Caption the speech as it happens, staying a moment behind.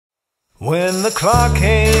When the clock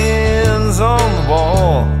hands on the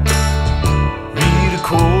wall read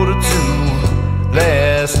 1:45,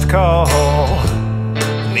 last call.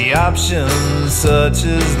 And the options, such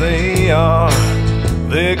as they are,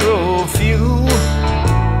 they grow few.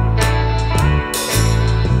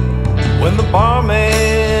 When the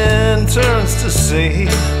barman turns to say,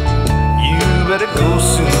 you better go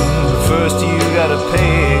soon, but first you gotta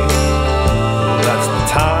pay. Well, that's the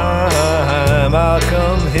time I'll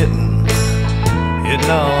come hitting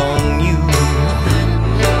on you.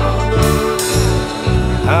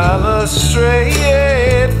 I'm a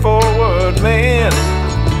straightforward man,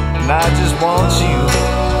 and I just want you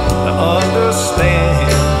to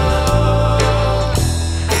understand.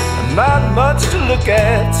 Not much to look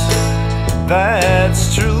at, that's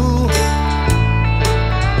true.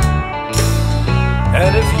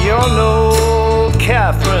 And if you're no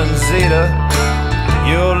Catherine Zeta,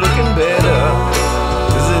 you're looking better,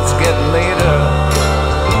 'cause it's getting later.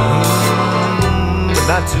 But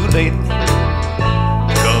not too late,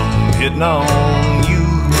 come hitting on you.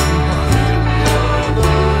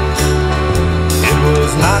 It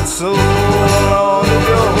was not so long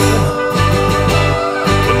ago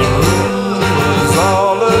when the room was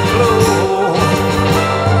all aglow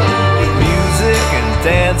with music and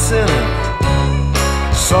dancing and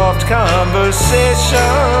soft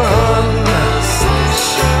conversation.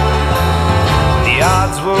 The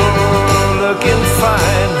odds were looking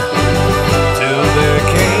fine till there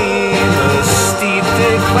came a steep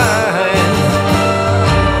decline.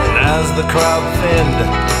 And as the crowd thinned,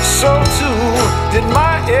 so too did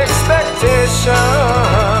my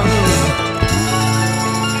expectations.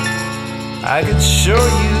 I could sure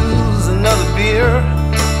use another beer.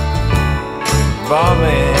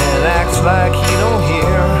 Barman acts like he don't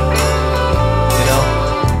hear. You know,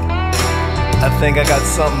 I think I got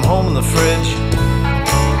something home in the fridge.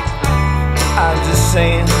 I'm just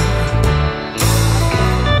saying.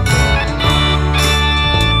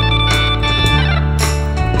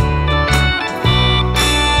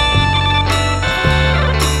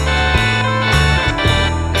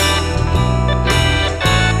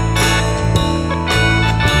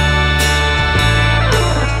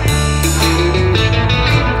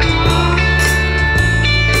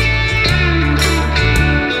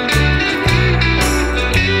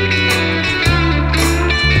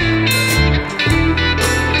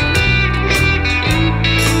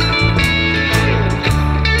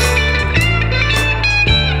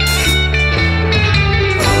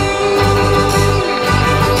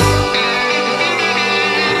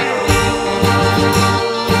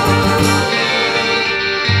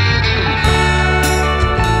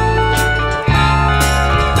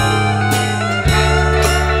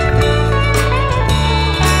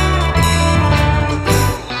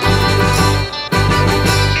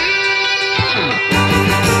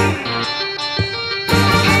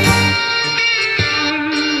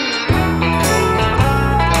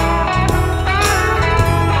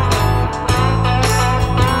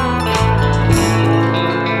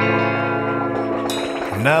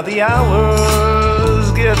 Now the hour's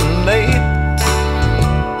getting late,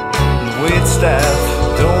 the wait staff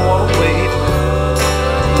don't want to wait.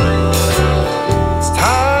 It's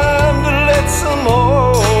time to let some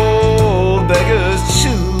old beggars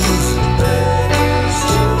choose.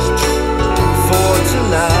 For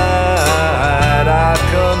tonight I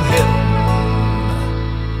come hitting,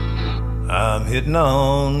 I'm hitting on